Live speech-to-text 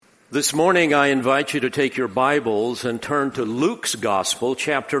This morning I invite you to take your Bibles and turn to Luke's Gospel,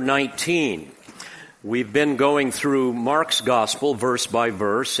 chapter 19. We've been going through Mark's Gospel verse by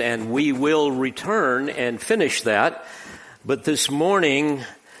verse, and we will return and finish that. But this morning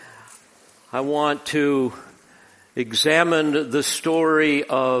I want to examine the story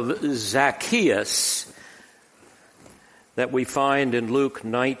of Zacchaeus that we find in Luke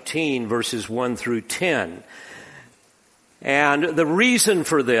 19, verses 1 through 10. And the reason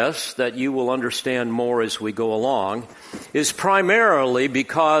for this, that you will understand more as we go along, is primarily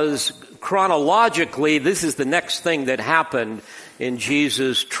because chronologically this is the next thing that happened in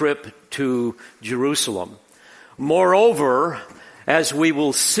Jesus' trip to Jerusalem. Moreover, as we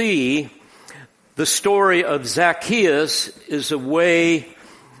will see, the story of Zacchaeus is a way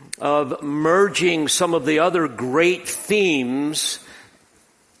of merging some of the other great themes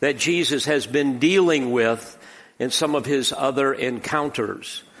that Jesus has been dealing with in some of his other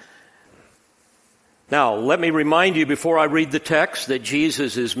encounters. Now, let me remind you before I read the text that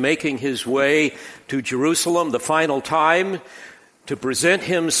Jesus is making his way to Jerusalem the final time to present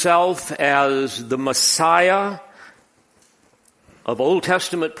himself as the Messiah of Old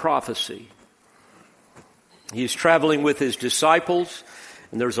Testament prophecy. He's traveling with his disciples,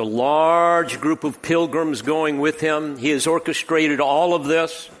 and there's a large group of pilgrims going with him. He has orchestrated all of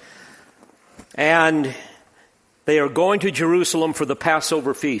this, and they are going to Jerusalem for the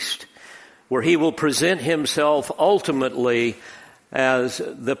Passover feast, where he will present himself ultimately as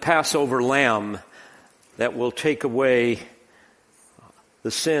the Passover lamb that will take away the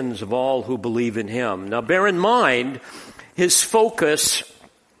sins of all who believe in him. Now bear in mind, his focus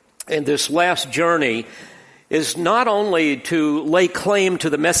in this last journey is not only to lay claim to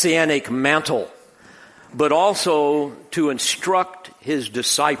the messianic mantle, but also to instruct his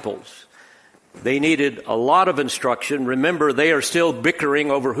disciples. They needed a lot of instruction. Remember, they are still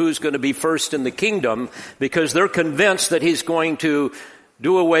bickering over who's going to be first in the kingdom because they're convinced that he's going to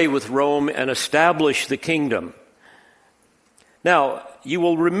do away with Rome and establish the kingdom. Now, you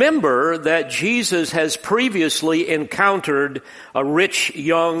will remember that Jesus has previously encountered a rich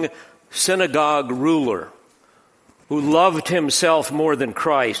young synagogue ruler who loved himself more than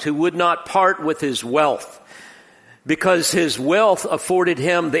Christ, who would not part with his wealth, because his wealth afforded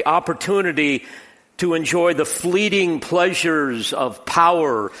him the opportunity to enjoy the fleeting pleasures of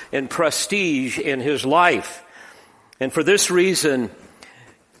power and prestige in his life. And for this reason,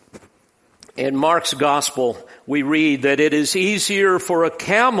 in Mark's Gospel, we read that it is easier for a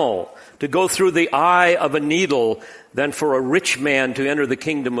camel to go through the eye of a needle than for a rich man to enter the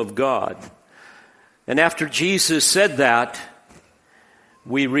kingdom of God. And after Jesus said that,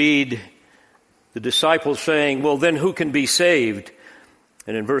 we read the disciples saying, well, then who can be saved?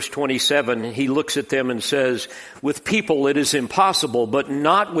 And in verse 27, he looks at them and says, with people it is impossible, but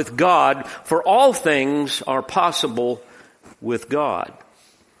not with God, for all things are possible with God.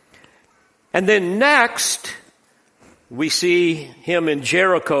 And then next, we see him in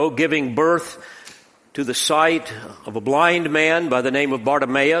Jericho giving birth to the sight of a blind man by the name of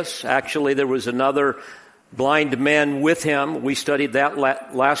Bartimaeus. Actually, there was another blind man with him. We studied that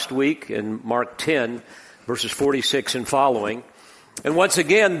last week in Mark 10, verses 46 and following. And once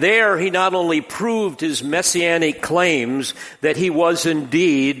again, there he not only proved his messianic claims that he was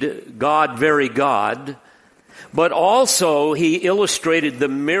indeed God, very God, but also he illustrated the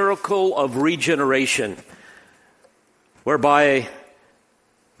miracle of regeneration, whereby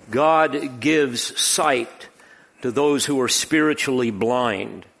God gives sight to those who are spiritually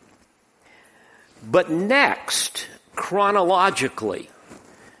blind. But next, chronologically,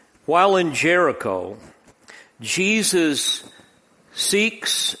 while in Jericho, Jesus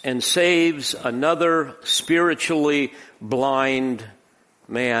seeks and saves another spiritually blind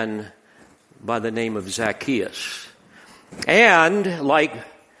man by the name of Zacchaeus. And like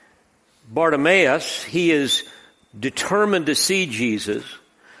Bartimaeus, he is determined to see Jesus.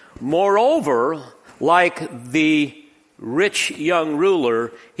 Moreover, like the rich young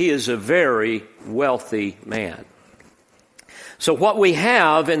ruler, he is a very wealthy man. So what we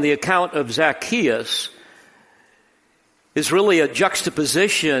have in the account of Zacchaeus is really a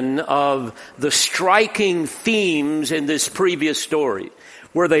juxtaposition of the striking themes in this previous story,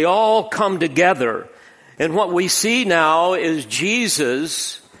 where they all come together. And what we see now is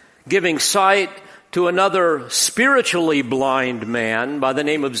Jesus giving sight to another spiritually blind man by the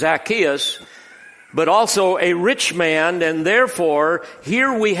name of Zacchaeus, but also a rich man, and therefore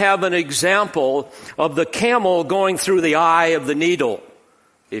here we have an example of the camel going through the eye of the needle,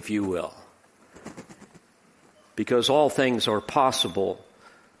 if you will. Because all things are possible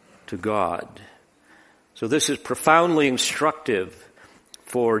to God. So this is profoundly instructive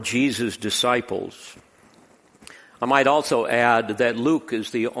for Jesus' disciples. I might also add that Luke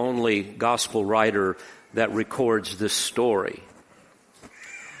is the only gospel writer that records this story.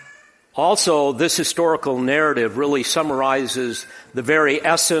 Also, this historical narrative really summarizes the very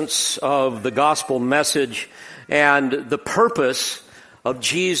essence of the gospel message and the purpose of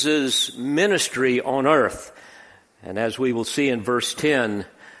Jesus' ministry on earth. And as we will see in verse 10,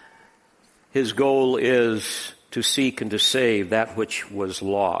 his goal is to seek and to save that which was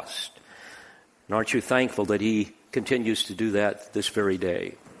lost. And aren't you thankful that he continues to do that this very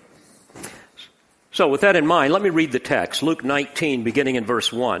day? So with that in mind, let me read the text. Luke 19, beginning in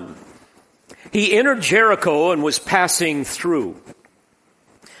verse 1. He entered Jericho and was passing through.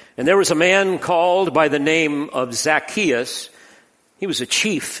 And there was a man called by the name of Zacchaeus. He was a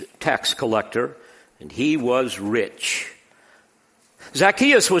chief tax collector, and he was rich.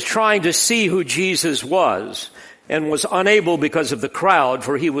 Zacchaeus was trying to see who Jesus was and was unable because of the crowd,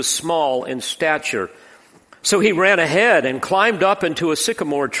 for he was small in stature. So he ran ahead and climbed up into a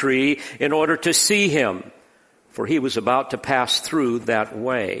sycamore tree in order to see him, for he was about to pass through that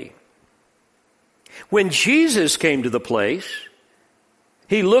way. When Jesus came to the place,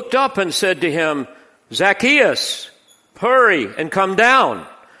 he looked up and said to him, Zacchaeus, hurry and come down,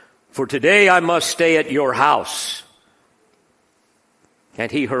 for today I must stay at your house.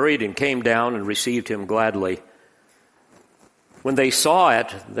 And he hurried and came down and received him gladly. When they saw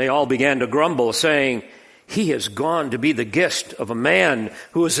it, they all began to grumble, saying, he has gone to be the guest of a man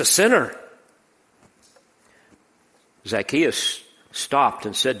who is a sinner. Zacchaeus stopped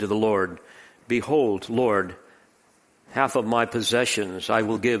and said to the Lord, behold, Lord, half of my possessions I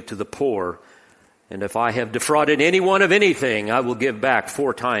will give to the poor, and if I have defrauded anyone of anything, I will give back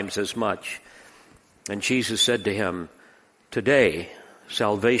 4 times as much. And Jesus said to him, today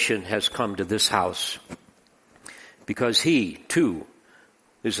salvation has come to this house, because he, too,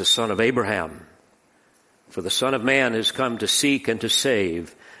 is a son of Abraham. For the Son of Man has come to seek and to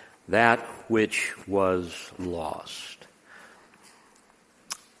save that which was lost.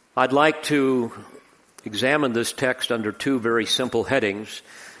 I'd like to examine this text under 2 very simple headings.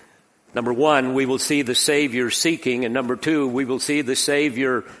 Number 1, we will see the Savior seeking, and number 2, we will see the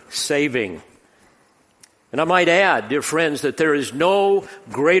Savior saving. And I might add, dear friends, that there is no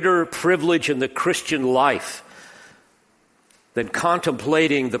greater privilege in the Christian life than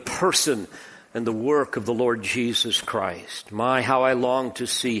contemplating the person and the work of the Lord Jesus Christ. My, how I long to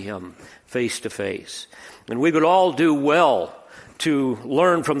see him face to face. And we would all do well to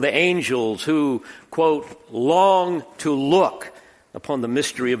learn from the angels who, quote, long to look upon the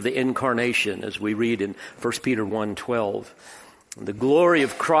mystery of the incarnation, as we read in 1 Peter 1:12. The glory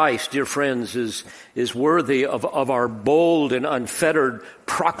of Christ, dear friends, is worthy of our bold and unfettered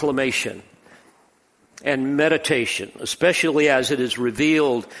proclamation and meditation, especially as it is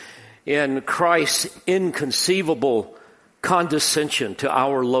revealed in Christ's inconceivable condescension to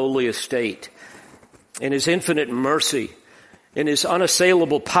our lowly estate, in his infinite mercy, in his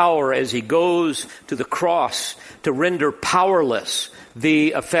unassailable power as he goes to the cross to render powerless the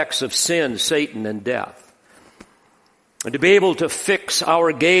effects of sin, Satan, and death. And to be able to fix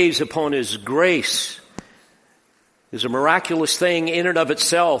our gaze upon his grace is a miraculous thing in and of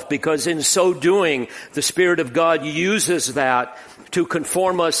itself, because in so doing, the Spirit of God uses that to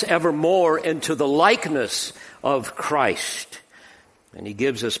conform us ever more into the likeness of Christ. And he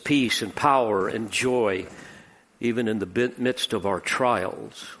gives us peace and power and joy, even in the midst of our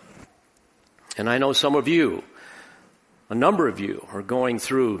trials. And I know some of you, a number of you, are going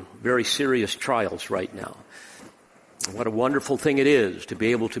through very serious trials right now. What a wonderful thing it is to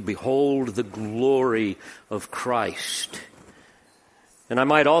be able to behold the glory of Christ. And I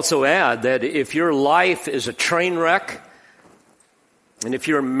might also add that if your life is a train wreck, and if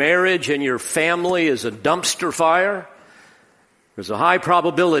your marriage and your family is a dumpster fire, there's a high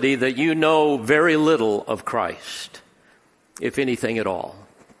probability that you know very little of Christ, if anything at all.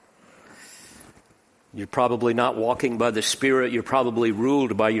 You're probably not walking by the Spirit. You're probably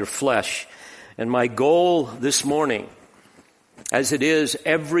ruled by your flesh. And my goal this morning, as it is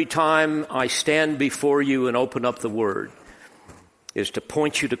every time I stand before you and open up the Word, is to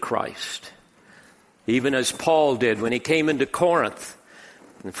point you to Christ. Even as Paul did when he came into Corinth.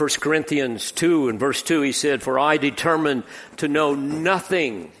 In 1 Corinthians 2 and verse 2, he said, for I determined to know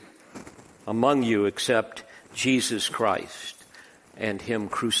nothing among you except Jesus Christ and him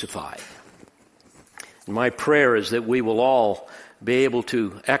crucified. And my prayer is that we will all be able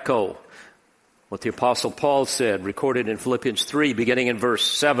to echo what the Apostle Paul said, recorded in Philippians 3, beginning in verse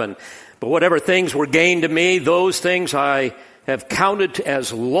 7. But whatever things were gained to me, those things I have counted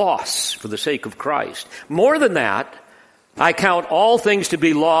as loss for the sake of Christ. More than that, I count all things to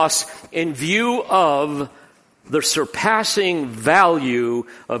be lost in view of the surpassing value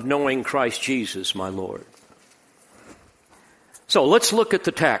of knowing Christ Jesus, my Lord. So let's look at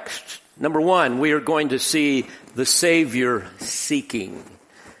the text. Number one, we are going to see the Savior seeking.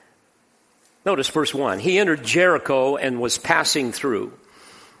 Notice verse 1. He entered Jericho and was passing through.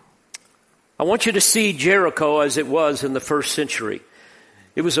 I want you to see Jericho as it was in the first century.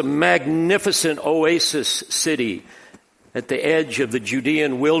 It was a magnificent oasis city at the edge of the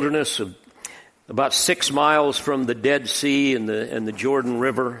Judean wilderness, about 6 miles from the Dead Sea and the Jordan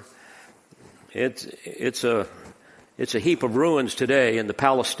River. It's a heap of ruins today in the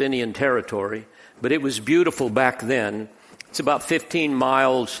Palestinian territory, but it was beautiful back then. It's about 15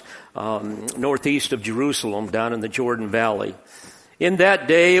 miles northeast of Jerusalem, down in the Jordan Valley. In that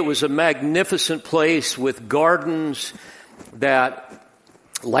day, it was a magnificent place with gardens that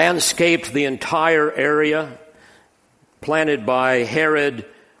landscaped the entire area, planted by Herod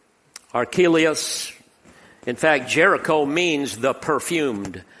Archelaus. In fact, Jericho means the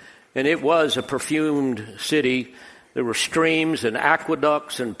perfumed, and it was a perfumed city. There were streams and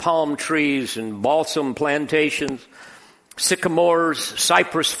aqueducts and palm trees and balsam plantations, sycamores,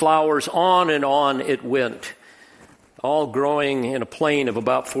 cypress flowers, on and on it went, all growing in a plain of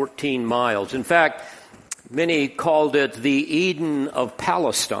about 14 miles. In fact, many called it the Eden of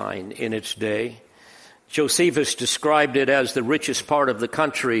Palestine in its day. Josephus described it as the richest part of the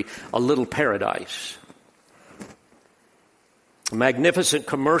country, a little paradise. A magnificent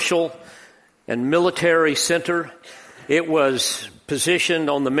commercial and military center. It was positioned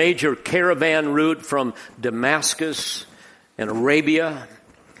on the major caravan route from Damascus and Arabia.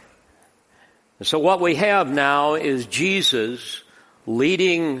 And so what we have now is Jesus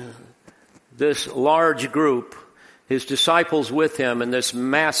leading this large group, his disciples with him, and this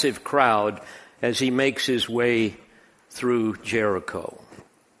massive crowd as he makes his way through Jericho.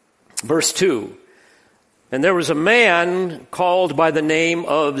 Verse 2, and there was a man called by the name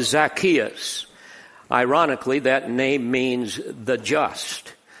of Zacchaeus. Ironically, that name means the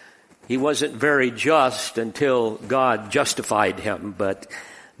just. He wasn't very just until God justified him, but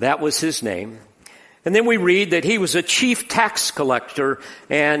that was his name. And then we read that he was a chief tax collector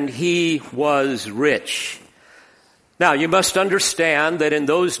and he was rich. Now, you must understand that in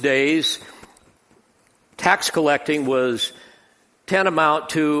those days, tax collecting was tantamount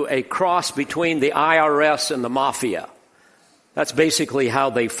to a cross between the IRS and the mafia. That's basically how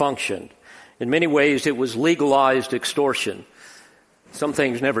they functioned. In many ways, it was legalized extortion. Some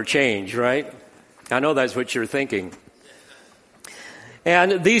things never change, right? I know that's what you're thinking.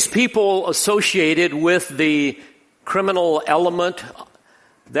 And these people associated with the criminal element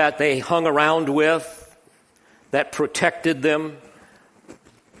that they hung around with, that protected them,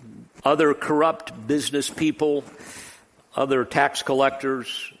 other corrupt business people, other tax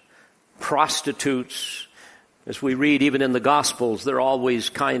collectors, prostitutes. As we read even in the Gospels, they're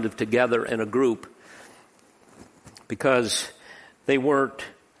always kind of together in a group because they weren't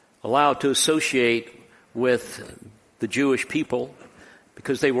allowed to associate with the Jewish people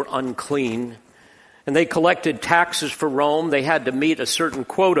because they were unclean. And they collected taxes for Rome. They had to meet a certain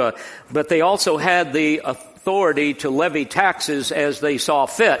quota, but they also had the authority to levy taxes as they saw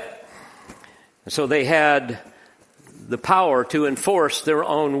fit. So they had the power to enforce their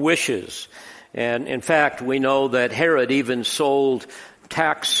own wishes. And in fact, we know that Herod even sold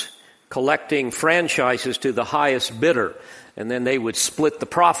tax collecting franchises to the highest bidder, and then they would split the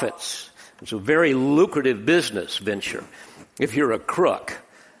profits. It's a very lucrative business venture if you're a crook.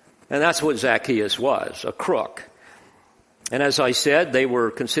 And that's what Zacchaeus was, a crook. And as I said, they were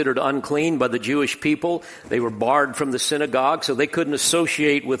considered unclean by the Jewish people. They were barred from the synagogue, so they couldn't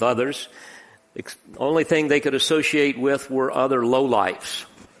associate with others. The only thing they could associate with were other lowlifes.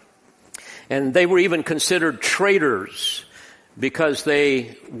 And they were even considered traitors because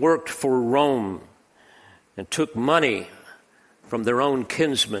they worked for Rome and took money from their own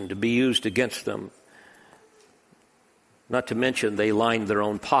kinsmen to be used against them. Not to mention they lined their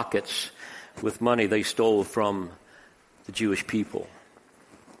own pockets with money they stole from the Jewish people.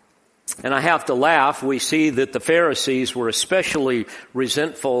 And I have to laugh. We see that the Pharisees were especially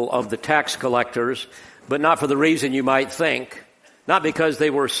resentful of the tax collectors, but not for the reason you might think. Not because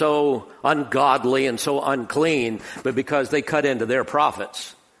they were so ungodly and so unclean, but because they cut into their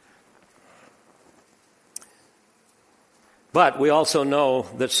profits. But we also know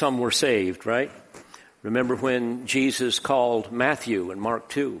that some were saved, right? Remember when Jesus called Matthew in Mark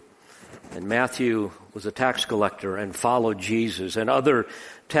 2, and Matthew was a tax collector and followed Jesus, and other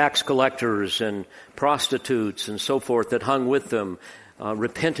tax collectors and prostitutes and so forth that hung with them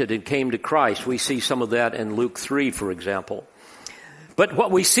repented and came to Christ. We see some of that in Luke 3, for example. But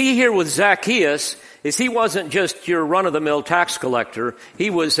what we see here with Zacchaeus is he wasn't just your run-of-the-mill tax collector. He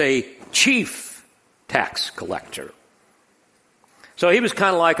was a chief tax collector. So he was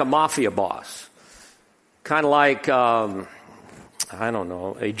kind of like a mafia boss. Kind of like, a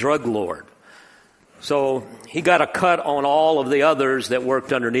drug lord. So he got a cut on all of the others that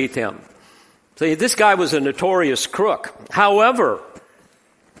worked underneath him. See, this guy was a notorious crook. However,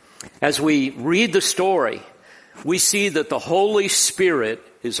 as we read the story, we see that the Holy Spirit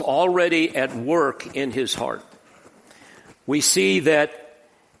is already at work in his heart. We see that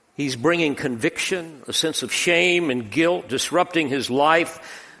he's bringing conviction, a sense of shame and guilt, disrupting his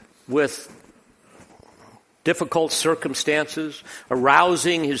life with difficult circumstances,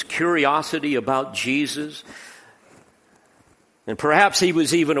 arousing his curiosity about Jesus. And perhaps he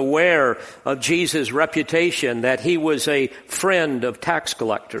was even aware of Jesus' reputation, that he was a friend of tax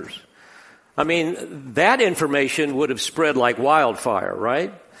collectors. I mean, that information would have spread like wildfire,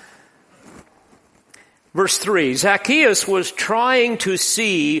 right? Verse 3, Zacchaeus was trying to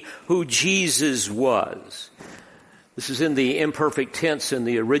see who Jesus was. This is in the imperfect tense in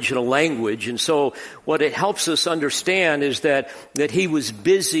the original language, and so what it helps us understand is that he was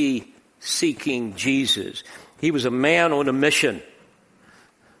busy seeking Jesus. He was a man on a mission.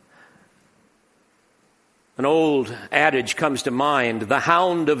 An old adage comes to mind, the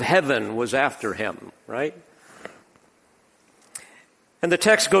hound of heaven was after him, right? And the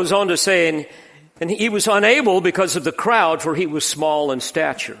text goes on to say, and he was unable because of the crowd, for he was small in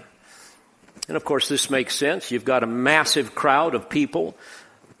stature. And of course this makes sense. You've got a massive crowd of people.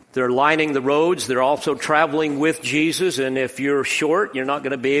 They're lining the roads. They're also traveling with Jesus. And if you're short, you're not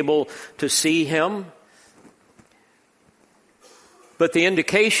going to be able to see him. But the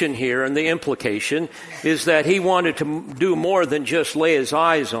indication here and the implication is that he wanted to do more than just lay his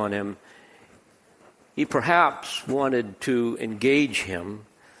eyes on him. He perhaps wanted to engage him.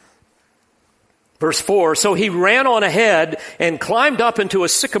 Verse 4, so he ran on ahead and climbed up into a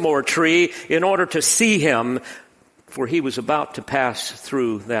sycamore tree in order to see him, for he was about to pass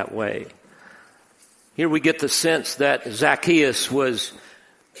through that way. Here we get the sense that Zacchaeus was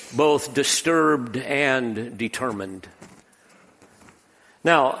both disturbed and determined.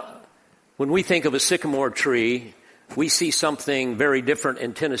 Now, when we think of a sycamore tree, we see something very different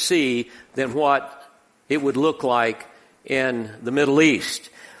in Tennessee than what it would look like in the Middle East.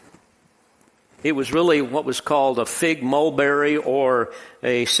 It was really what was called a fig mulberry or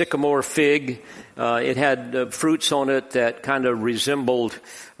a sycamore fig. It had fruits on it that kind of resembled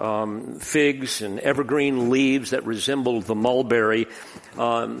figs and evergreen leaves that resembled the mulberry.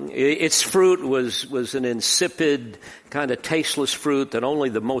 Its fruit was an insipid, kind of tasteless fruit that only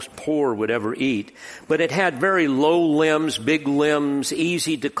the most poor would ever eat. But it had very low limbs, big limbs,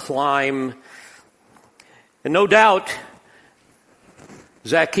 easy to climb. And no doubt,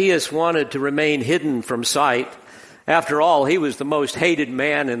 Zacchaeus wanted to remain hidden from sight. After all, he was the most hated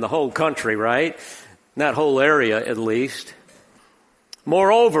man in the whole country, right? In that whole area, at least.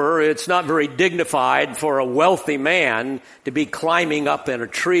 Moreover, it's not very dignified for a wealthy man to be climbing up in a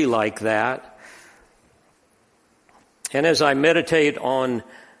tree like that. And as I meditated on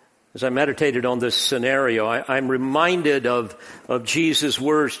this scenario, I'm reminded of Jesus'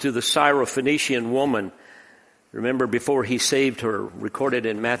 words to the Syrophoenician woman. Remember, before he saved her, recorded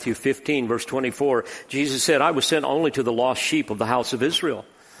in Matthew 15, verse 24, Jesus said, I was sent only to the lost sheep of the house of Israel.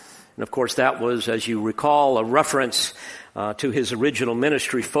 And of course, that was, as you recall, a reference to his original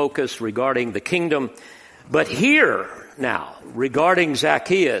ministry focus regarding the kingdom. But here, now, regarding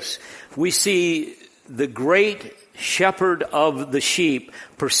Zacchaeus, we see the great shepherd of the sheep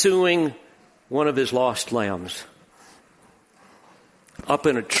pursuing one of his lost lambs up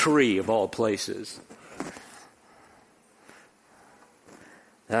in a tree of all places.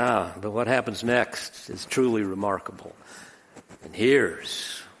 But what happens next is truly remarkable. And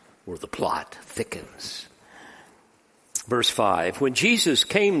here's where the plot thickens. Verse 5, when Jesus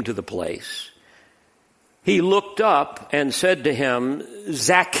came to the place, he looked up and said to him,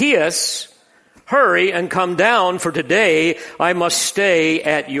 Zacchaeus, hurry and come down, for today I must stay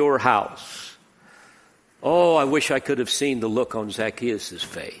at your house. Oh, I wish I could have seen the look on Zacchaeus'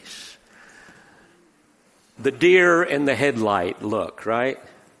 face. The deer in the headlight look, right?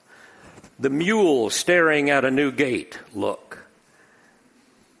 The mule staring at a new gate look.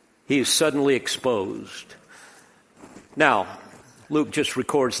 He is suddenly exposed. Now, Luke just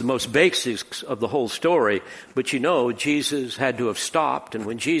records the most basics of the whole story, but you know, Jesus had to have stopped, and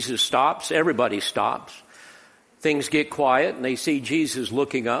when Jesus stops, everybody stops. Things get quiet, and they see Jesus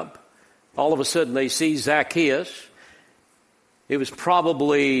looking up. All of a sudden, they see Zacchaeus. It was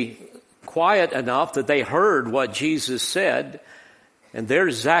probably quiet enough that they heard what Jesus said, and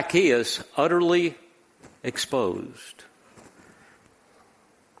there's Zacchaeus utterly exposed.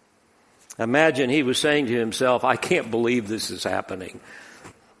 Imagine he was saying to himself, I can't believe this is happening.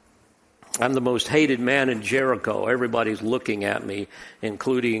 I'm the most hated man in Jericho. Everybody's looking at me,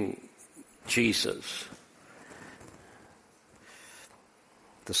 including Jesus.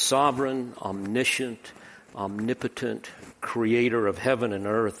 The sovereign, omniscient, omnipotent creator of heaven and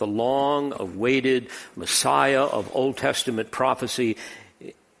earth, the long-awaited Messiah of Old Testament prophecy,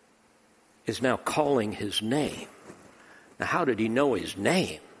 is now calling his name. Now, how did he know his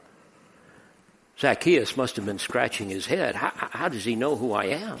name? Zacchaeus must have been scratching his head. How does he know who I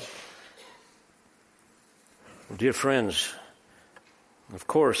am? Well, dear friends, of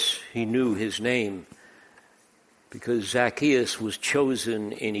course he knew his name because Zacchaeus was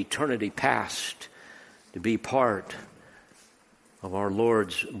chosen in eternity past to be part of our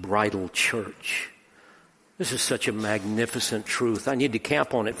Lord's bridal church. This is such a magnificent truth. I need to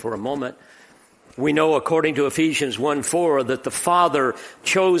camp on it for a moment. We know, according to Ephesians 1:4, that the Father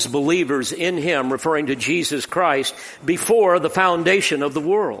chose believers in Him, referring to Jesus Christ, before the foundation of the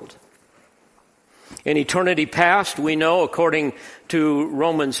world. In eternity past, we know, according to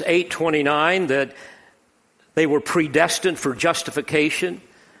Romans 8:29, that they were predestined for justification,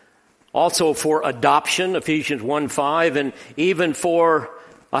 also for adoption, Ephesians 1:5, and even for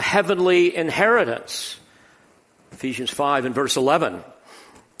a heavenly inheritance, Ephesians 5 and verse 11.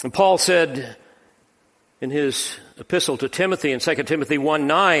 And Paul said in his epistle to Timothy in 2 Timothy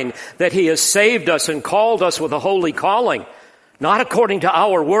 1:9 that he has saved us and called us with a holy calling, not according to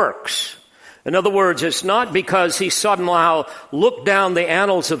our works. In other words, it's not because he somehow looked down the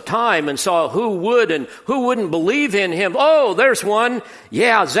annals of time and saw who would and who wouldn't believe in him. Oh, there's one.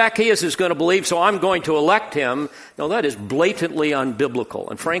 Yeah, Zacchaeus is going to believe, so I'm going to elect him. No, that is blatantly unbiblical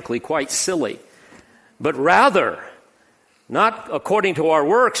and frankly quite silly. But rather, not according to our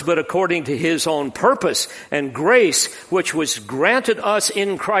works, but according to his own purpose and grace, which was granted us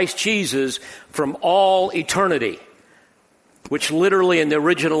in Christ Jesus from all eternity, which literally in the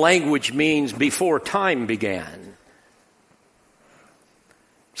original language means before time began.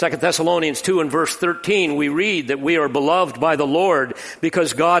 2 Thessalonians 2 and verse 13, we read that we are beloved by the Lord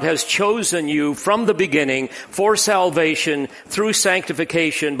because God has chosen you from the beginning for salvation through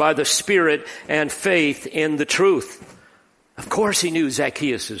sanctification by the Spirit and faith in the truth. Of course he knew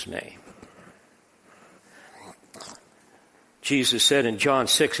Zacchaeus' name. Jesus said in John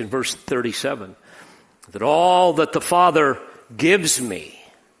 6 and verse 37 that all that the Father gives me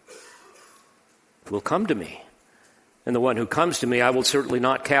will come to me. And the one who comes to me I will certainly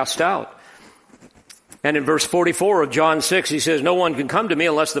not cast out. And in verse 44 of John 6 he says, no one can come to me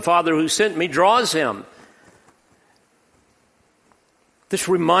unless the Father who sent me draws him. This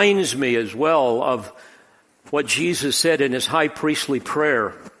reminds me as well of what Jesus said in his high priestly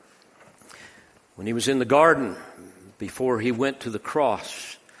prayer when he was in the garden before he went to the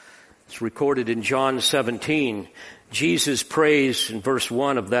cross. It's recorded in John 17. Jesus prays in verse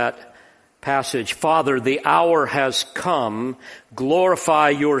 1 of that passage, Father, the hour has come, glorify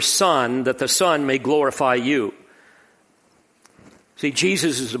your Son, that the Son may glorify you. See,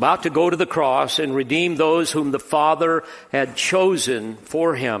 Jesus is about to go to the cross and redeem those whom the Father had chosen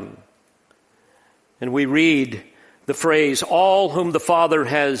for him. And we read the phrase, all whom the Father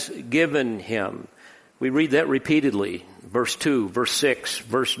has given him. We read that repeatedly. Verse 2, verse 6,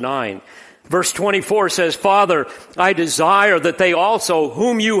 verse 9. Verse 24 says, Father, I desire that they also,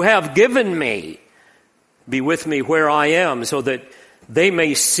 whom you have given me, be with me where I am, so that they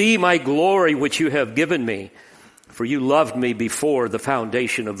may see my glory which you have given me. For you loved me before the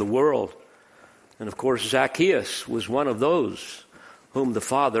foundation of the world. And of course, Zacchaeus was one of those whom the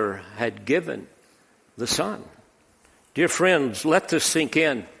Father had given the Son. Dear friends, let this sink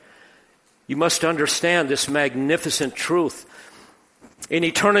in. You must understand this magnificent truth. In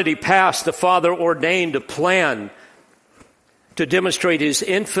eternity past, the Father ordained a plan to demonstrate his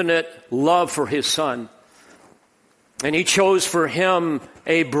infinite love for his Son. And he chose for him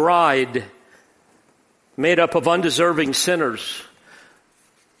a bride made up of undeserving sinners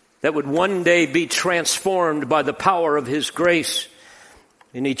that would one day be transformed by the power of his grace.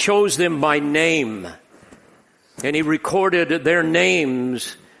 And he chose them by name. And he recorded their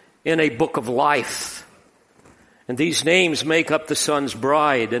names in a book of life. And these names make up the Son's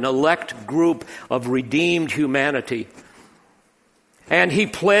bride, an elect group of redeemed humanity. And he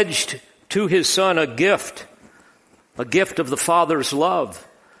pledged to his Son a gift of the Father's love.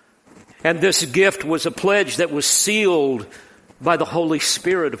 And this gift was a pledge that was sealed by the Holy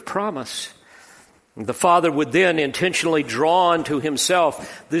Spirit of promise. The Father would then intentionally draw unto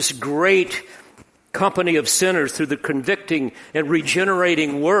himself this great company of sinners through the convicting and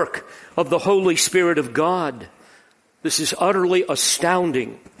regenerating work of the Holy Spirit of God. This is utterly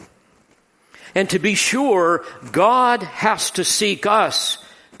astounding. And to be sure, God has to seek us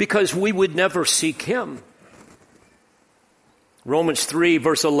because we would never seek him. Romans 3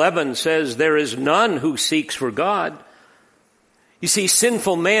 verse 11 says, there is none who seeks for God. You see,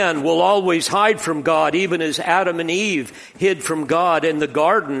 sinful man will always hide from God, even as Adam and Eve hid from God in the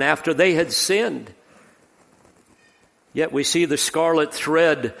garden after they had sinned. Yet we see the scarlet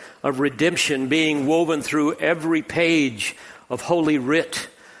thread of redemption being woven through every page of Holy Writ,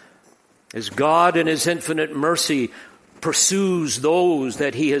 as God in his infinite mercy pursues those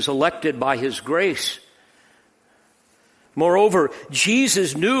that he has elected by his grace. Moreover,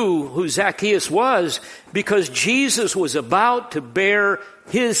 Jesus knew who Zacchaeus was because Jesus was about to bear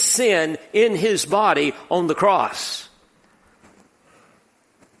his sin in his body on the cross.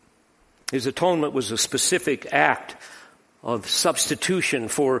 His atonement was a specific act of substitution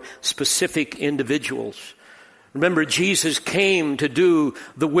for specific individuals. Remember, Jesus came to do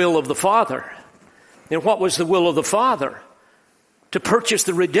the will of the Father. And what was the will of the Father? To purchase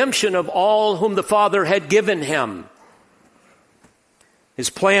the redemption of all whom the Father had given him. His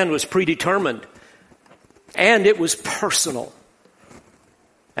plan was predetermined, and it was personal.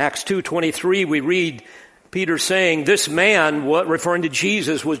 Acts 2:23, we read Peter saying, this man, referring to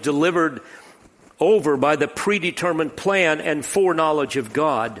Jesus, was delivered over by the predetermined plan and foreknowledge of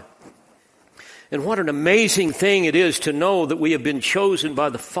God. And what an amazing thing it is to know that we have been chosen by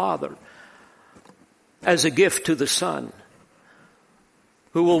the Father as a gift to the Son,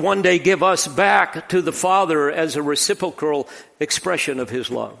 who will one day give us back to the Father as a reciprocal expression of his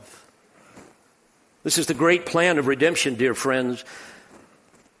love. This is the great plan of redemption, dear friends.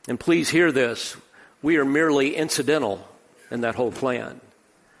 And please hear this. We are merely incidental in that whole plan.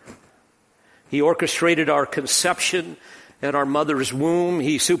 He orchestrated our conception at our mother's womb.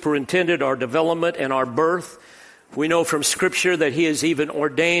 He superintended our development and our birth. We know from Scripture that he has even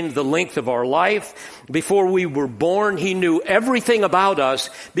ordained the length of our life. Before we were born, he knew everything about us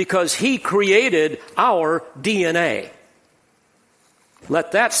because he created our DNA.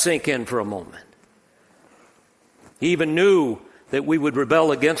 Let that sink in for a moment. He even knew that we would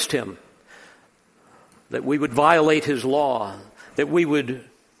rebel against him, that we would violate his law, that we would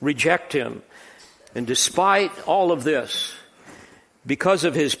reject him. And despite all of this, because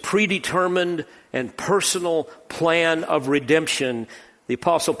of his predetermined and personal plan of redemption, the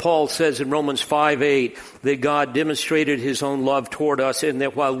Apostle Paul says in Romans 5:8 that God demonstrated his own love toward us in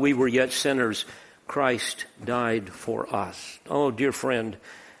that while we were yet sinners, Christ died for us. Oh, dear friend,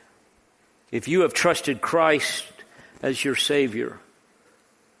 if you have trusted Christ as your Savior,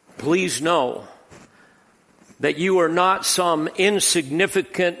 please know that you are not some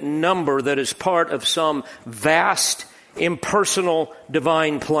insignificant number that is part of some vast, impersonal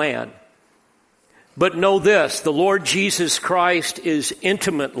divine plan. But know this, the Lord Jesus Christ is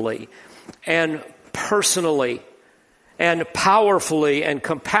intimately and personally and powerfully and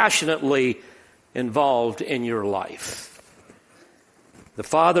compassionately involved in your life. The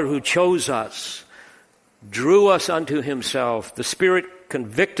Father who chose us, drew us unto himself. The Spirit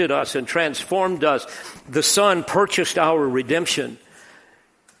convicted us and transformed us. The Son purchased our redemption.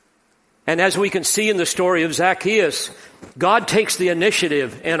 And as we can see in the story of Zacchaeus, God takes the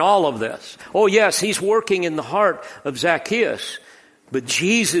initiative in all of this. Oh yes, he's working in the heart of Zacchaeus, but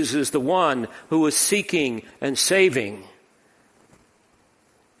Jesus is the one who is seeking and saving.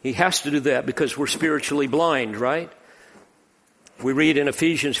 He has to do that because we're spiritually blind, right? We read in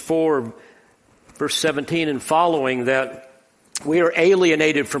Ephesians 4, verse 17 and following that we are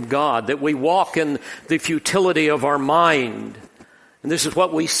alienated from God, that we walk in the futility of our mind. And this is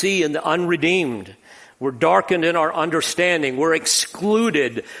what we see in the unredeemed. We're darkened in our understanding. We're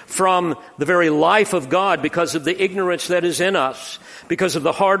excluded from the very life of God because of the ignorance that is in us, because of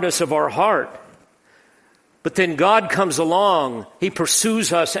the hardness of our heart. But then God comes along, he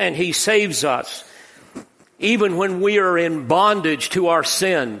pursues us and he saves us. Even when we are in bondage to our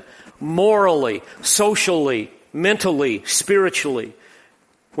sin, morally, socially, mentally, spiritually,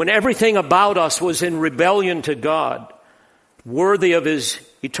 when everything about us was in rebellion to God, worthy of his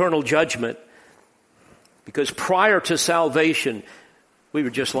eternal judgment. Because prior to salvation, we were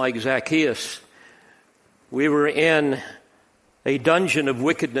just like Zacchaeus. We were in a dungeon of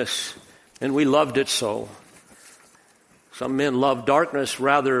wickedness, and we loved it so. Some men love darkness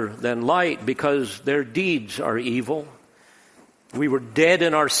rather than light because their deeds are evil. We were dead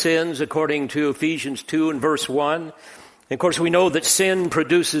in our sins, according to Ephesians 2 and verse 1. And of course, we know that sin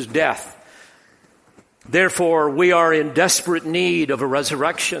produces death. Therefore, we are in desperate need of a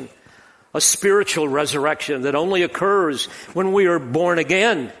resurrection, a spiritual resurrection that only occurs when we are born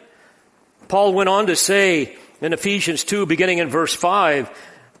again. Paul went on to say in Ephesians 2, beginning in verse 5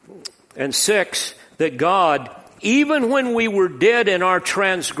 and 6, that God, even when we were dead in our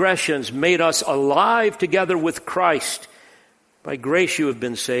transgressions, made us alive together with Christ. By grace you have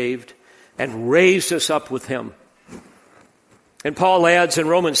been saved, and raised us up with him. And Paul adds in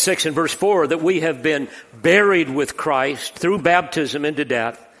Romans 6 and verse 4 that we have been buried with Christ through baptism into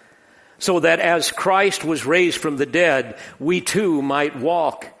death, so that as Christ was raised from the dead, we too might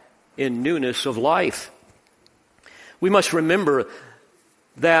walk in newness of life. We must remember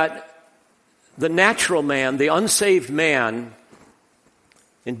that the natural man, the unsaved man,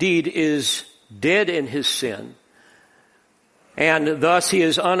 indeed is dead in his sin, and thus he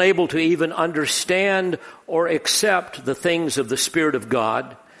is unable to even understand or accept the things of the Spirit of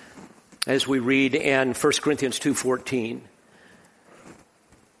God, as we read in 1 Corinthians 2:14.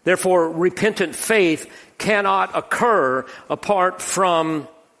 Therefore, repentant faith cannot occur apart from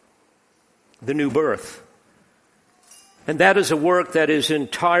the new birth. And that is a work that is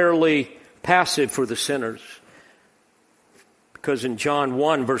entirely passive for the sinners. Because in John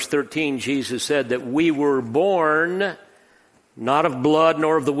 1 verse 13, Jesus said that we were born not of blood,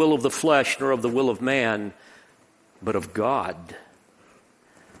 nor of the will of the flesh, nor of the will of man, but of God.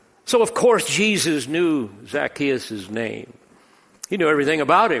 So of course Jesus knew Zacchaeus' name. He knew everything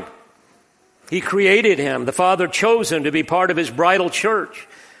about him. He created him. The Father chose him to be part of his bridal church.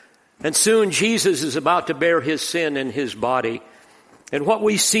 And soon Jesus is about to bear his sin in his body. And what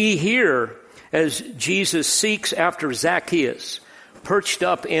we see here as Jesus seeks after Zacchaeus, perched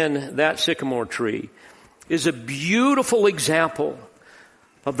up in that sycamore tree, is a beautiful example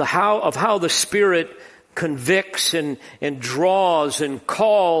of how the Spirit convicts and draws and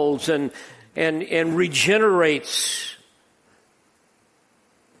calls and regenerates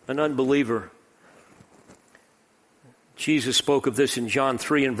an unbeliever. Jesus spoke of this in John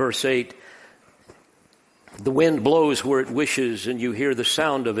 3 and verse 8. The wind blows where it wishes, and you hear the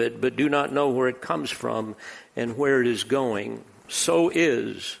sound of it, but do not know where it comes from and where it is going. So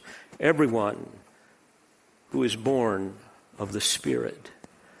is everyone who is born of the Spirit.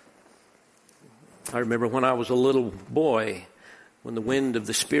 I remember when I was a little boy, when the wind of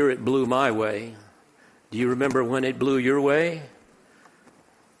the Spirit blew my way. Do you remember when it blew your way?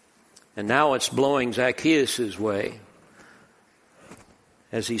 And now it's blowing Zacchaeus' way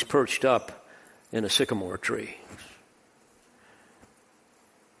as he's perched up in a sycamore tree.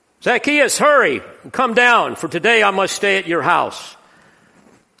 Zacchaeus, hurry, come down, for today I must stay at your house.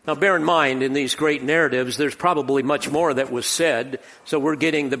 Now bear in mind, in these great narratives, there's probably much more that was said, so we're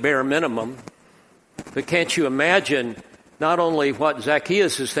getting the bare minimum. But can't you imagine not only what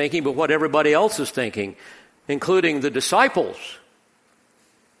Zacchaeus is thinking, but what everybody else is thinking, including the disciples?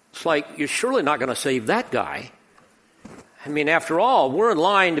 It's like, you're surely not going to save that guy. I mean, after all, we're in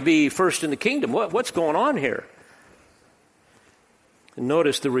line to be first in the kingdom. What's going on here? And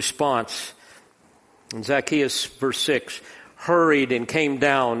notice the response. In Zacchaeus, verse 6, hurried and came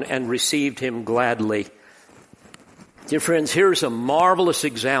down and received him gladly. Dear friends, here's a marvelous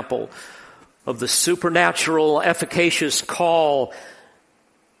example of the supernatural, efficacious call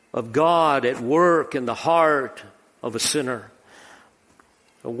of God at work in the heart of a sinner.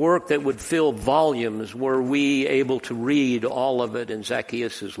 A work that would fill volumes were we able to read all of it in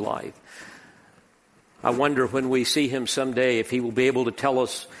Zacchaeus' life. I wonder when we see him someday if he will be able to tell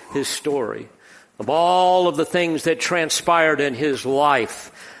us his story of all of the things that transpired in his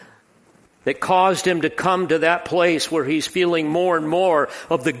life that caused him to come to that place where he's feeling more and more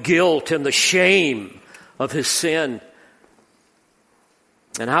of the guilt and the shame of his sin.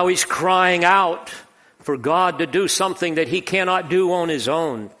 And how he's crying out for God to do something that he cannot do on his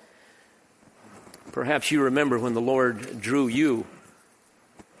own. Perhaps you remember when the Lord drew you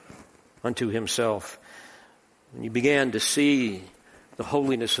unto himself. When you began to see the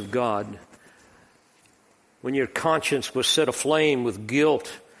holiness of God. When your conscience was set aflame with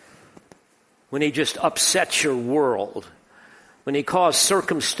guilt. When he just upset your world. When he caused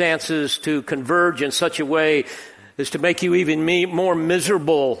circumstances to converge in such a way as to make you even more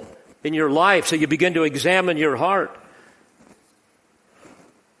miserable in your life, so you begin to examine your heart.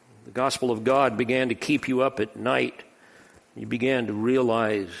 The gospel of God began to keep you up at night. You began to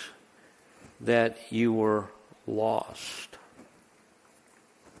realize that you were lost.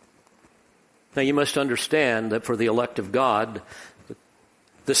 Now you must understand that for the elect of God,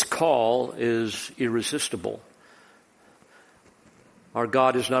 this call is irresistible. Our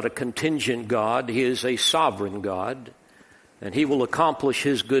God is not a contingent God. He is a sovereign God. and he will accomplish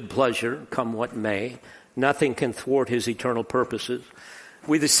his good pleasure, come what may. Nothing can thwart his eternal purposes.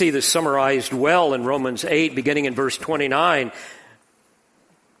 We see this summarized well in Romans 8, beginning in verse 29,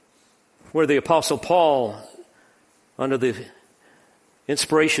 where the Apostle Paul, under the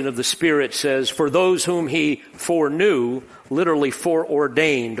inspiration of the Spirit, says, "For those whom he foreknew," literally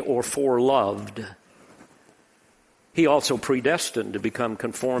foreordained or foreloved, "he also predestined to become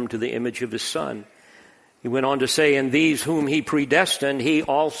conformed to the image of his Son." He went on to say, "And these whom he predestined, he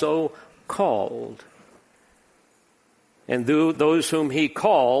also called. And those whom he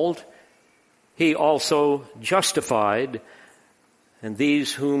called, he also justified. And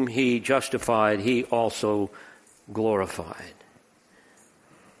these whom he justified, he also glorified."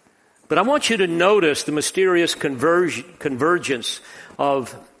 But I want you to notice the mysterious convergence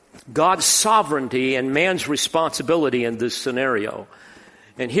of God's sovereignty and man's responsibility in this scenario.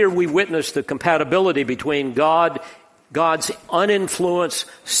 And here we witness the compatibility between God's uninfluenced,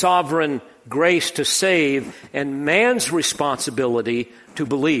 sovereign grace to save and man's responsibility to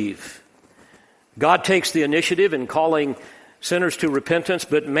believe. God takes the initiative in calling sinners to repentance,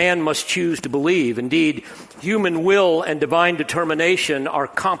 but man must choose to believe. Indeed, human will and divine determination are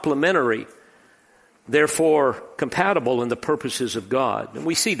complementary, therefore compatible in the purposes of God. And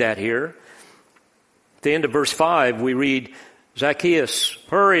we see that here. At the end of verse 5, we read, "Zacchaeus,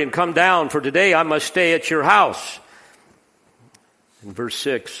 hurry and come down, for today I must stay at your house." In verse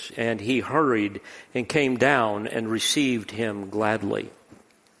 6, "And he hurried and came down and received him gladly."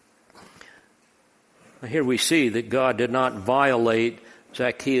 Here we see that God did not violate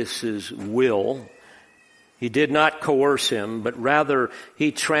Zacchaeus' will. He did not coerce him, but rather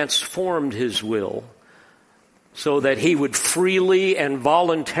he transformed his will so that he would freely and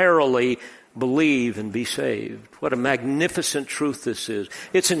voluntarily believe and be saved. What a magnificent truth this is.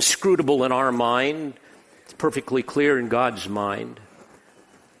 It's inscrutable in our mind. It's perfectly clear in God's mind.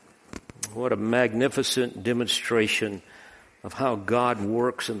 What a magnificent demonstration of how God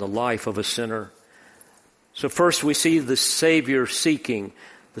works in the life of a sinner. So first we see the Savior seeking,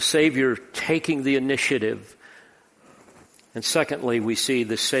 the Savior taking the initiative. And secondly, we see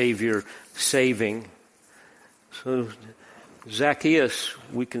the Savior saving. So Zacchaeus,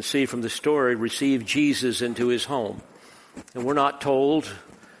 we can see from the story, received Jesus into his home. And we're not told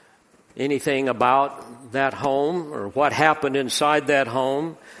anything about that home or what happened inside that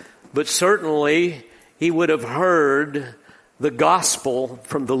home, but certainly he would have heard the gospel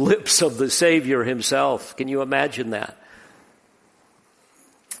from the lips of the Savior himself. Can you imagine that?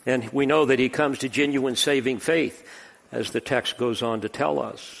 And we know that he comes to genuine saving faith, as the text goes on to tell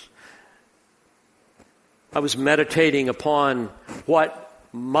us. I was meditating upon what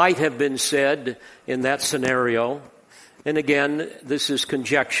might have been said in that scenario. And again, this is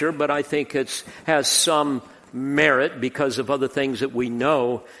conjecture, but I think it has some merit because of other things that we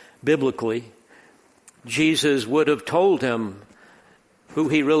know biblically. Jesus would have told him who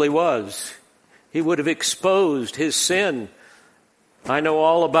he really was. He would have exposed his sin. "I know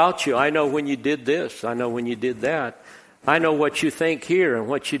all about you. I know when you did this. I know when you did that. I know what you think here and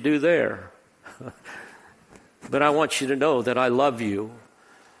what you do there. But I want you to know that I love you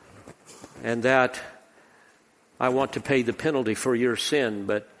and that I want to pay the penalty for your sin,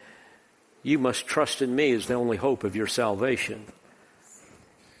 but you must trust in me as the only hope of your salvation."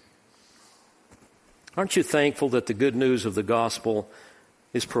 Aren't you thankful that the good news of the gospel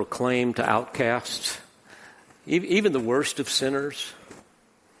is proclaimed to outcasts, even the worst of sinners,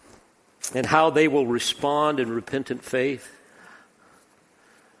 and how they will respond in repentant faith?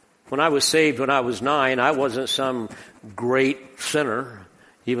 When I was saved when I was 9, I wasn't some great sinner,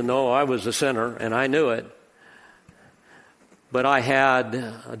 even though I was a sinner and I knew it. But I had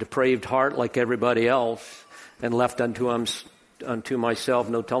a depraved heart like everybody else, and left unto myself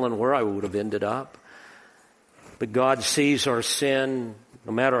no telling where I would have ended up. But God sees our sin,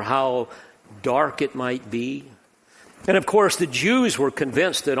 no matter how dark it might be. And of course, the Jews were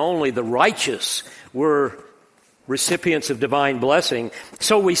convinced that only the righteous were recipients of divine blessing.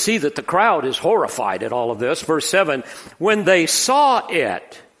 So we see that the crowd is horrified at all of this. Verse 7, "When they saw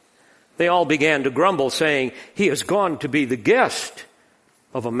it, they all began to grumble, saying, 'He has gone to be the guest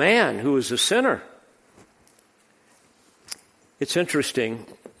of a man who is a sinner.'" It's interesting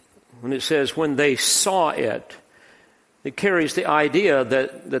when it says, "when they saw it," it carries the idea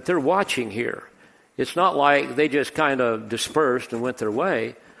that they're watching here. It's not like they just kind of dispersed and went their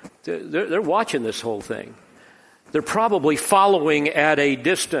way. They're watching this whole thing. They're probably following at a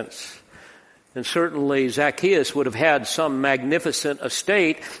distance. And certainly Zacchaeus would have had some magnificent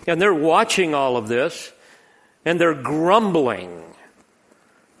estate, and they're watching all of this, and they're grumbling.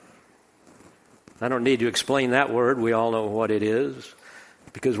 I don't need to explain that word. We all know what it is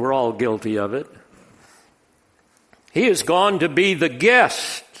because we're all guilty of it. He has gone to be the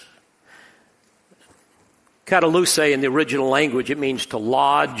guest. Cataluse in the original language, it means to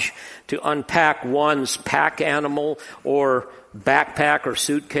lodge, to unpack one's pack animal or backpack or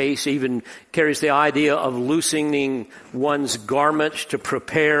suitcase, even carries the idea of loosening one's garments to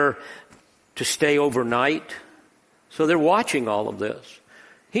prepare to stay overnight. So they're watching all of this.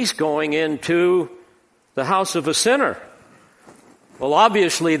 He's going into the house of a sinner. Well,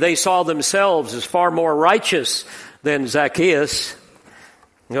 obviously they saw themselves as far more righteous than Zacchaeus.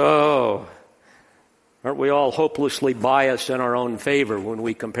 Oh, aren't we all hopelessly biased in our own favor when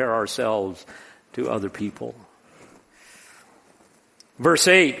we compare ourselves to other people? Verse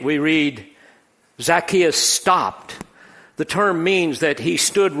 8, we read, Zacchaeus stopped. The term means that he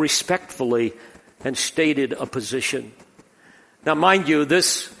stood respectfully and stated a position. Now, mind you,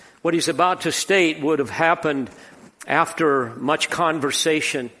 what he's about to state would have happened after much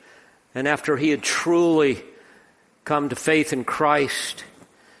conversation and after he had truly come to faith in Christ.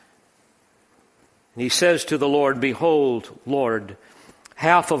 And he says to the Lord, behold, Lord,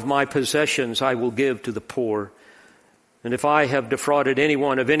 half of my possessions I will give to the poor. And if I have defrauded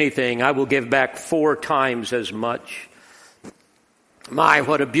anyone of anything, I will give back 4 times as much. My,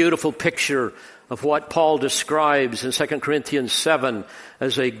 what a beautiful picture of what Paul describes in 2 Corinthians 7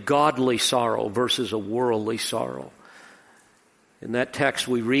 as a godly sorrow versus a worldly sorrow. In that text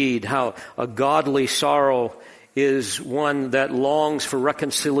we read how a godly sorrow is one that longs for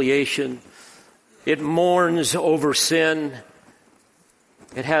reconciliation. It mourns over sin.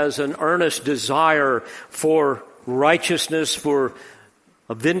 It has an earnest desire for righteousness, for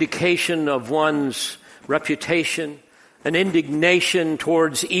a vindication of one's reputation, an indignation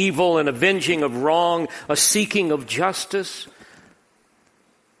towards evil, an avenging of wrong, a seeking of justice.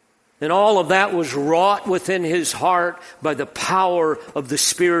 And all of that was wrought within his heart by the power of the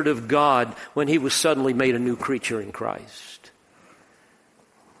Spirit of God when he was suddenly made a new creature in Christ.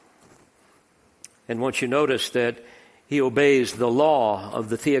 And once you notice that he obeys the law of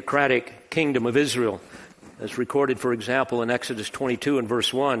the theocratic kingdom of Israel, as recorded, for example, in Exodus 22 and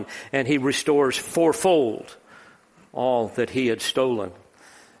verse 1, and he restores 4-fold all that he had stolen.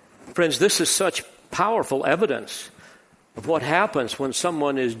 Friends, this is such powerful evidence of what happens when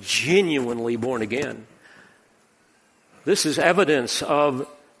someone is genuinely born again. This is evidence of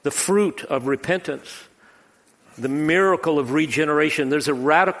the fruit of repentance, the miracle of regeneration. There's a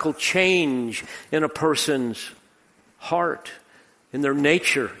radical change in a person's heart, in their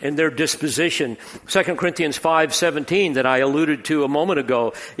nature, in their disposition. 2 Corinthians 5:17 that I alluded to a moment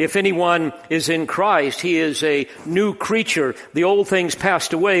ago. If anyone is in Christ, he is a new creature. The old things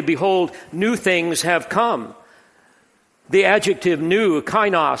passed away. Behold, new things have come. The adjective new,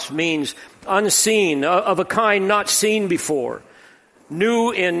 kainos, means unseen, of a kind not seen before.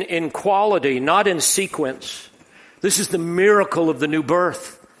 New in quality, not in sequence. This is the miracle of the new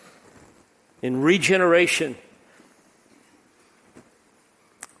birth in regeneration,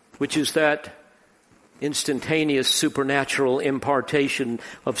 which is that instantaneous supernatural impartation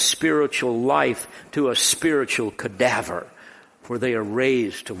of spiritual life to a spiritual cadaver, where they are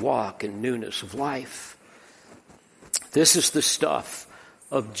raised to walk in newness of life. This is the stuff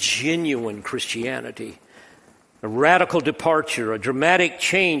of genuine Christianity. A radical departure, a dramatic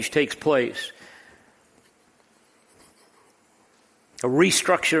change takes place. A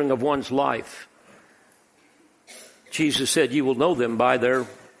restructuring of one's life. Jesus said, you will know them by their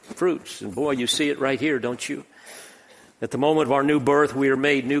fruits. And boy, you see it right here, don't you? At the moment of our new birth, we are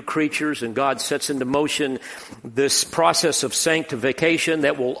made new creatures, and God sets into motion this process of sanctification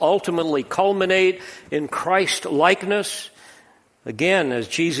that will ultimately culminate in Christ likeness. Again, as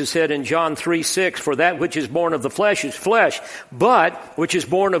Jesus said in John 3:6, for that which is born of the flesh is flesh, but which is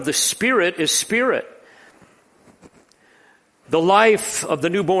born of the Spirit is spirit. The life of the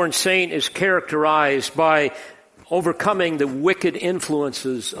newborn saint is characterized by overcoming the wicked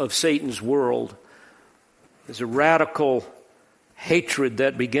influences of Satan's world. There's a radical hatred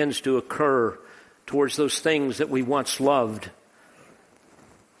that begins to occur towards those things that we once loved.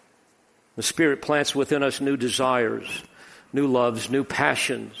 The Spirit plants within us new desires, new loves, new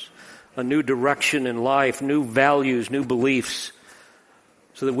passions, a new direction in life, new values, new beliefs,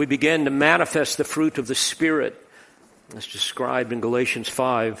 so that we begin to manifest the fruit of the Spirit, as described in Galatians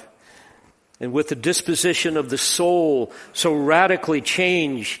 5. And with the disposition of the soul so radically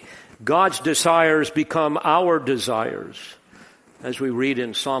changed, God's desires become our desires, as we read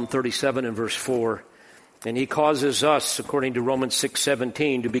in Psalm 37 and verse 4. And he causes us, according to Romans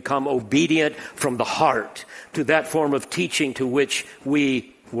 6:17, to become obedient from the heart to that form of teaching to which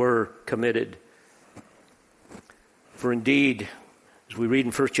we were committed. For indeed, as we read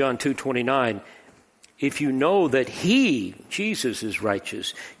in 1 John 2:29, if you know that he, Jesus, is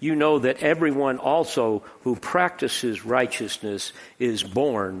righteous, you know that everyone also who practices righteousness is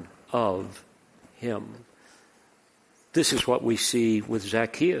born of him. This is what we see with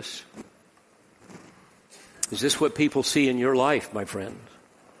Zacchaeus. Is this what people see in your life, my friends?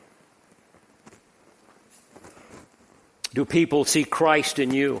 Do people see Christ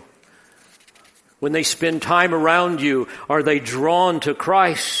in you? When they spend time around you, are they drawn to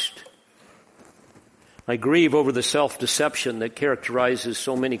Christ? I grieve over the self-deception that characterizes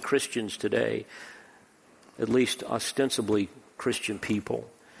so many Christians today, at least ostensibly Christian people.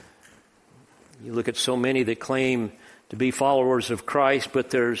 You look at so many that claim to be followers of Christ,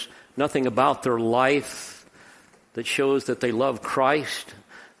 but there's nothing about their life that shows that they love Christ,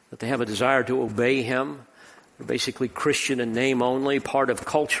 that they have a desire to obey him. They're basically Christian in name only, part of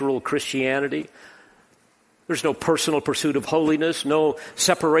cultural Christianity. There's no personal pursuit of holiness, no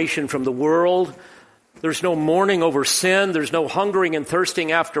separation from the world. There's no mourning over sin. There's no hungering and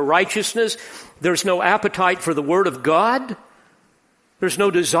thirsting after righteousness. There's no appetite for the Word of God. There's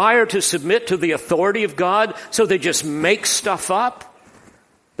no desire to submit to the authority of God, so they just make stuff up.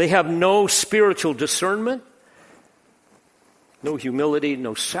 They have no spiritual discernment, no humility,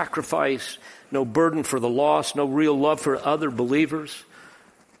 no sacrifice, no burden for the lost, no real love for other believers,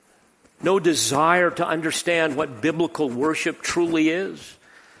 no desire to understand what biblical worship truly is,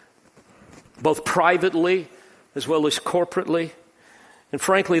 both privately as well as corporately. And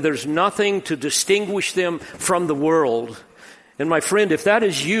frankly, there's nothing to distinguish them from the world. And my friend, if that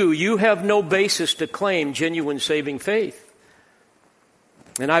is you, you have no basis to claim genuine saving faith.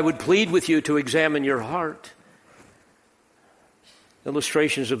 And I would plead with you to examine your heart.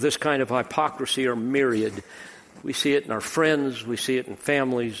 Illustrations of this kind of hypocrisy are myriad. We see it in our friends, we see it in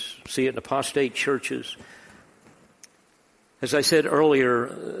families, see it in apostate churches. As I said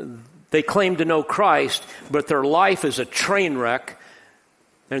earlier, they claim to know Christ, but their life is a train wreck,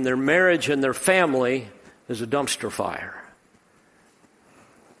 and their marriage and their family is a dumpster fire.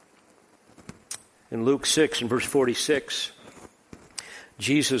 In Luke 6 and verse 46,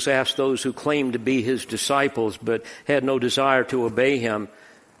 Jesus asked those who claimed to be his disciples but had no desire to obey him,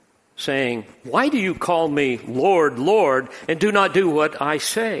 saying, "Why do you call me Lord, Lord, and do not do what I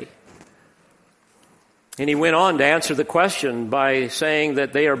say?" And he went on to answer the question by saying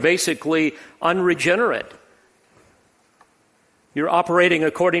that they are basically unregenerate. You're operating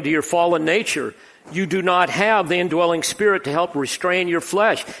according to your fallen nature. You do not have the indwelling Spirit to help restrain your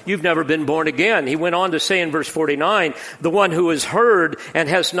flesh. You've never been born again. He went on to say in verse 49, the one who has heard and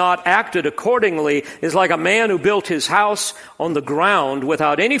has not acted accordingly is like a man who built his house on the ground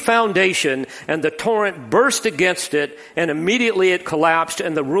without any foundation, and the torrent burst against it, and immediately it collapsed,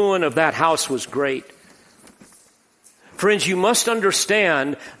 and the ruin of that house was great. Friends, you must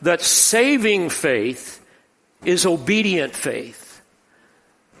understand that saving faith is obedient faith.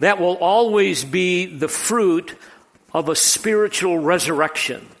 That will always be the fruit of a spiritual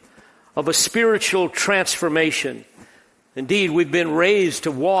resurrection, of a spiritual transformation. Indeed, we've been raised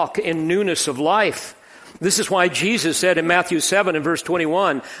to walk in newness of life. This is why Jesus said in Matthew 7 and verse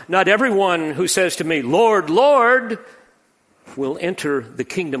 21, "Not everyone who says to me, 'Lord, Lord,' will enter the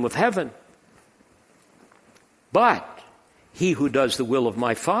kingdom of heaven, but he who does the will of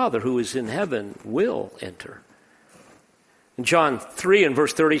my Father who is in heaven will enter." In John 3 and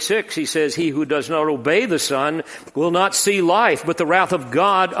verse 36, he says, "He who does not obey the Son will not see life, but the wrath of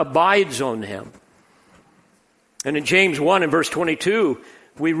God abides on him." And in James 1 and verse 22,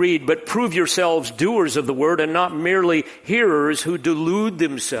 we read, "But prove yourselves doers of the word and not merely hearers who delude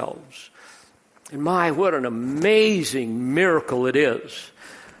themselves." And my, what an amazing miracle it is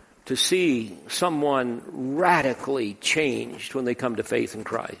to see someone radically changed when they come to faith in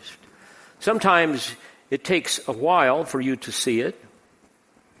Christ. Sometimes it takes a while for you to see it.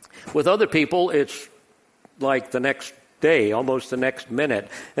 With other people, it's like the next day, almost the next minute.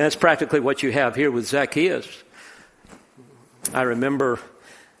 And that's practically what you have here with Zacchaeus. I remember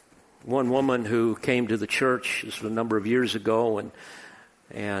one woman who came to the church, this was a number of years ago,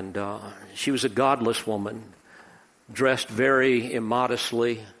 and she was a godless woman, dressed very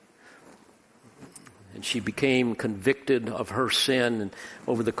immodestly. And she became convicted of her sin, and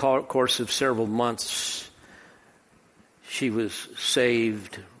over the course of several months, she was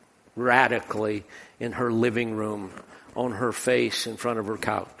saved radically in her living room, on her face in front of her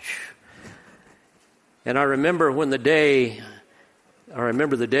couch. And I remember the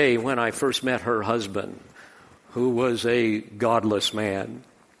day when I first met her husband, who was a godless man.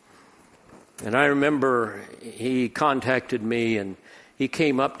 And I remember he contacted me, and he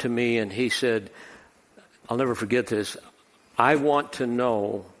came up to me and he said, I'll never forget this. I want to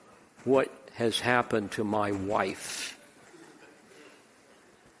know what has happened to my wife.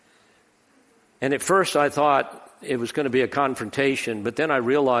 And at first I thought it was going to be a confrontation, but then I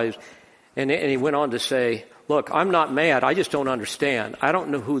realized, and he went on to say, look, I'm not mad, I just don't understand. I don't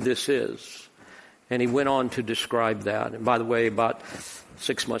know who this is. And he went on to describe that. And by the way, about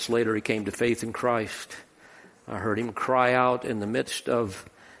 6 months later, he came to faith in Christ. I heard him cry out in the midst of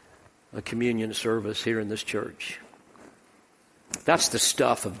a communion service here in this church. That's the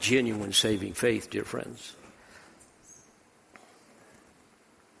stuff of genuine saving faith, dear friends.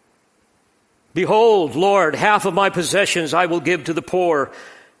 Behold, Lord, half of my possessions I will give to the poor,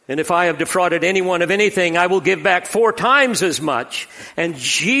 and if I have defrauded anyone of anything, I will give back 4 times as much. And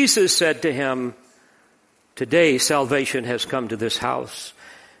Jesus said to him, today salvation has come to this house,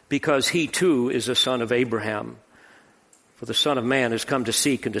 because he too is a son of Abraham. For the Son of Man has come to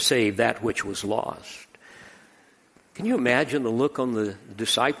seek and to save that which was lost. Can you imagine the look on the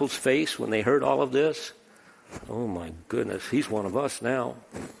disciples' face when they heard all of this? Oh my goodness, he's one of us now.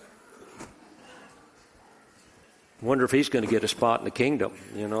 Wonder if he's going to get a spot in the kingdom,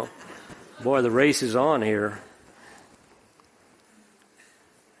 you know. Boy, the race is on here.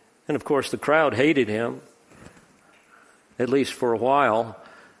 And of course the crowd hated him, at least for a while,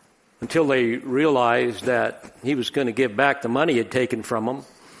 until they realized that he was going to give back the money he'd taken from them.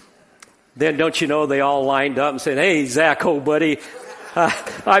 Then, don't you know, they all lined up and said, hey, Zach, old buddy,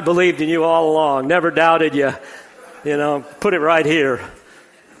 I believed in you all along, never doubted you. You know, put it right here.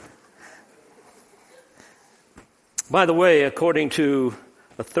 By the way, according to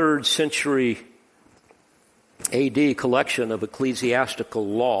a 3rd century AD collection of ecclesiastical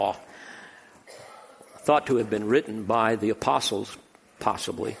law, thought to have been written by the apostles,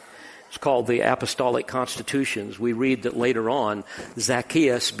 possibly, it's called the Apostolic Constitutions. We read that later on,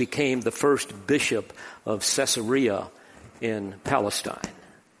 Zacchaeus became the first bishop of Caesarea in Palestine.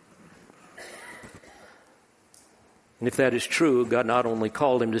 And if that is true, God not only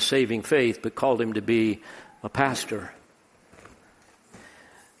called him to saving faith, but called him to be a pastor.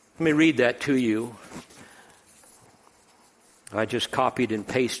 Let me read that to you. I just copied and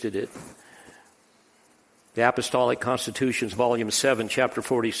pasted it. The Apostolic Constitutions, Volume 7, Chapter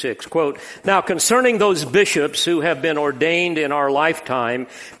 46. Quote, now concerning those bishops who have been ordained in our lifetime,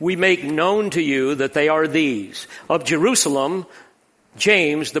 we make known to you that they are these. Of Jerusalem,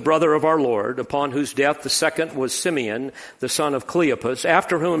 James, the brother of our Lord, upon whose death the second was Simeon, the son of Cleopas,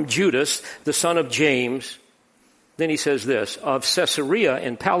 after whom Judas, the son of James. Then he says this, of Caesarea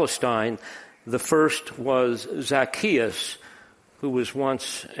in Palestine, the first was Zacchaeus, who was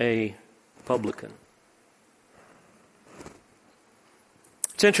once a publican.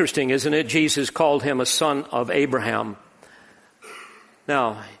 It's interesting, isn't it? Jesus called him a son of Abraham.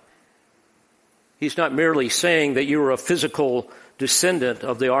 Now, he's not merely saying that you are a physical descendant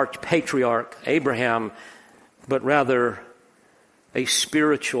of the patriarch Abraham, but rather a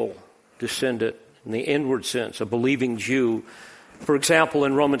spiritual descendant in the inward sense, a believing Jew. For example,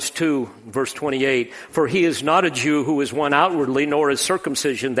 in Romans 2, verse 28, for he is not a Jew who is one outwardly, nor is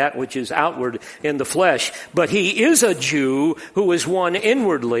circumcision that which is outward in the flesh, but he is a Jew who is one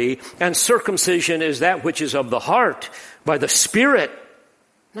inwardly, and circumcision is that which is of the heart, by the Spirit,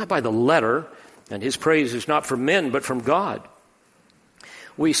 not by the letter, and his praise is not from men, but from God.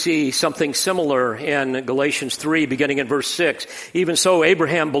 We see something similar in Galatians 3, beginning in verse 6. Even so,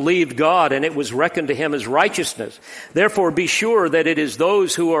 Abraham believed God, and it was reckoned to him as righteousness. Therefore, be sure that it is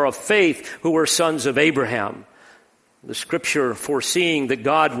those who are of faith who are sons of Abraham. The Scripture, foreseeing that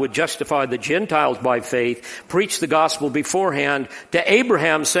God would justify the Gentiles by faith, preached the gospel beforehand to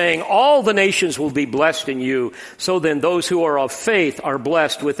Abraham, saying, all the nations will be blessed in you. So then, those who are of faith are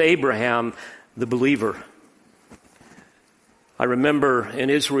blessed with Abraham, the believer. I remember in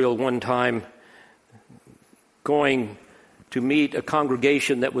Israel one time going to meet a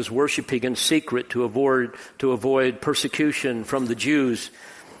congregation that was worshiping in secret to avoid persecution from the Jews.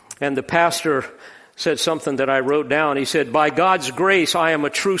 And the pastor said something that I wrote down. He said, by God's grace, I am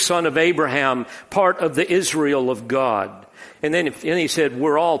a true son of Abraham, part of the Israel of God. And then he said,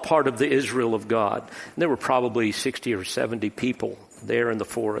 we're all part of the Israel of God. And there were probably 60 or 70 people there in the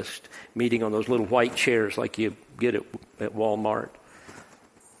forest, meeting on those little white chairs like you get at Walmart.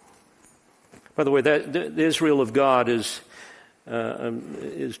 By the way, the Israel of God is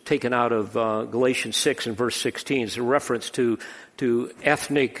taken out of Galatians 6 and verse 16. It's a reference to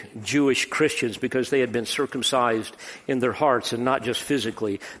ethnic Jewish Christians because they had been circumcised in their hearts and not just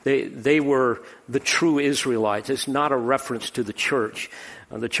physically. They were the true Israelites. It's not a reference to the church.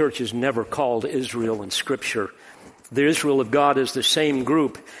 The church is never called Israel in Scripture. The Israel of God is the same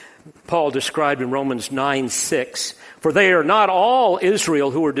group Paul described in Romans 9:6. For they are not all Israel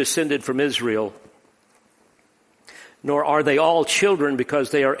who are descended from Israel, nor are they all children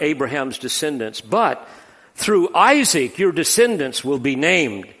because they are Abraham's descendants. But through Isaac your descendants will be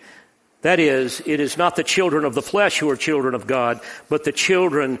named. That is, it is not the children of the flesh who are children of God, but the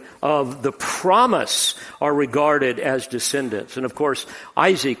children of the promise are regarded as descendants. And of course,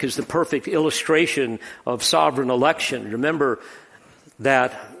 Isaac is the perfect illustration of sovereign election. Remember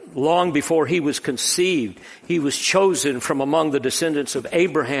that long before he was conceived, he was chosen from among the descendants of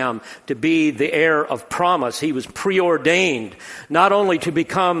Abraham to be the heir of promise. He was preordained not only to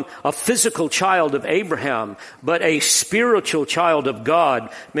become a physical child of Abraham, but a spiritual child of God,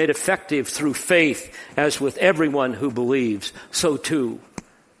 made effective through faith, as with everyone who believes. So too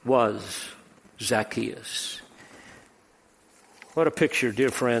was Zacchaeus. What a picture,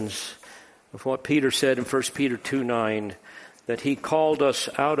 dear friends, of what Peter said in 1 Peter 2:9. That he called us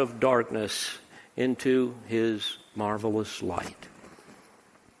out of darkness into his marvelous light.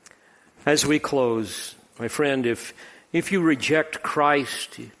 As we close, my friend, if you reject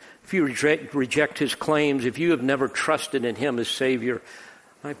Christ, if you reject his claims, if you have never trusted in him as Savior,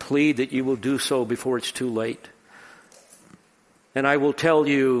 I plead that you will do so before it's too late. And I will tell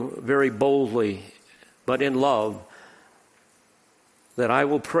you very boldly, but in love, that I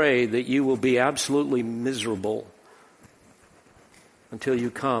will pray that you will be absolutely miserable until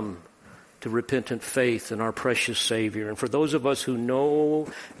you come to repentant faith in our precious Savior. And for those of us who know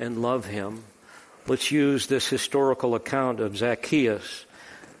and love him, let's use this historical account of Zacchaeus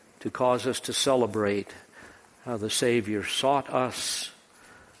to cause us to celebrate how the Savior sought us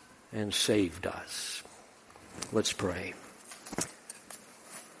and saved us. Let's pray.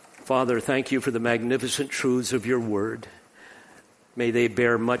 Father, thank you for the magnificent truths of your word. May they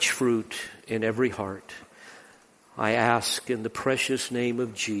bear much fruit in every heart. I ask in the precious name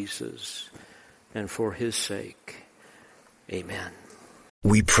of Jesus and for his sake. Amen.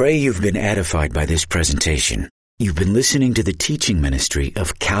 We pray you've been edified by this presentation. You've been listening to the teaching ministry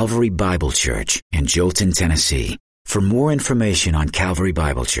of Calvary Bible Church in Jolton, Tennessee. For more information on Calvary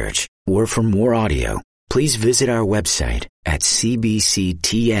Bible Church or for more audio, please visit our website at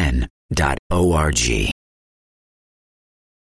cbctn.org.